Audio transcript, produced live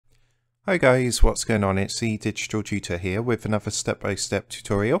Hi guys, what's going on? It's the Digital Tutor here with another step-by-step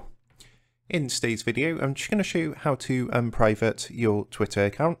tutorial. In today's video, I'm just going to show you how to unprivate your Twitter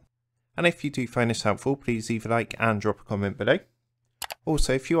account. And if you do find this helpful, please leave a like and drop a comment below.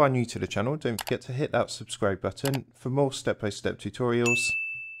 Also, if you are new to the channel, don't forget to hit that subscribe button for more step-by-step tutorials,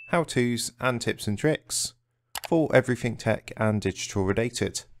 how-tos and tips and tricks for everything tech and digital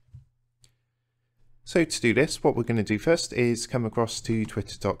related. So to do this, what we're going to do first is come across to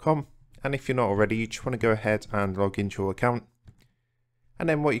twitter.com. And if you're not already, you just want to go ahead and log into your account. And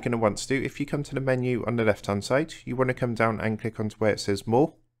then what you're going to want to do, if you come to the menu on the left hand side, you want to come down and click onto where it says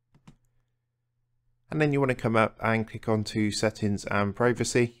more. And then you want to come up and click onto settings and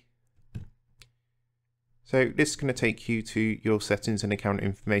privacy. So this is going to take you to your settings and account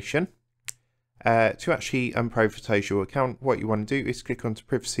information. To actually unprivatize your account, what you want to do is click onto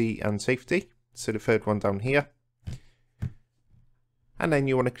privacy and safety. So the third one down here. And then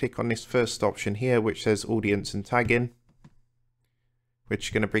you want to click on this first option here, which says audience and tagging, which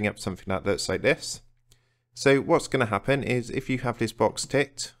is going to bring up something that looks like this. So what's going to happen is if you have this box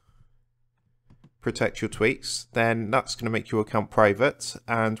ticked, protect your tweets, then that's going to make your account private.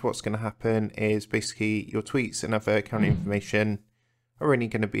 And what's going to happen is basically your tweets and other account information are only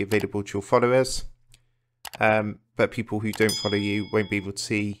going to be available to your followers. But people who don't follow you won't be able to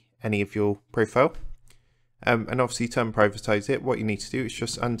see any of your profile. And obviously to unprivatize it, what you need to do is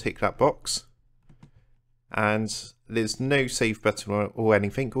just untick that box. And there's no save button or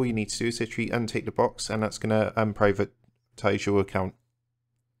anything. All you need to do is literally untick the box, and that's going to unprivatize your account.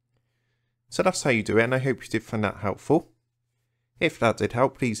 So that's how you do it, and I hope you did find that helpful. If that did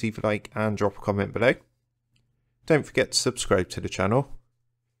help, please leave a like and drop a comment below. Don't forget to subscribe to the channel.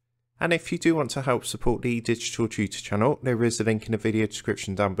 And if you do want to help support the Digital Tutor channel, there is a link in the video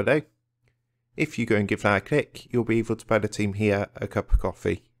description down below. If you go and give that a click, you'll be able to buy the team here a cup of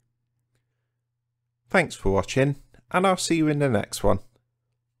coffee. Thanks for watching, and I'll see you in the next one.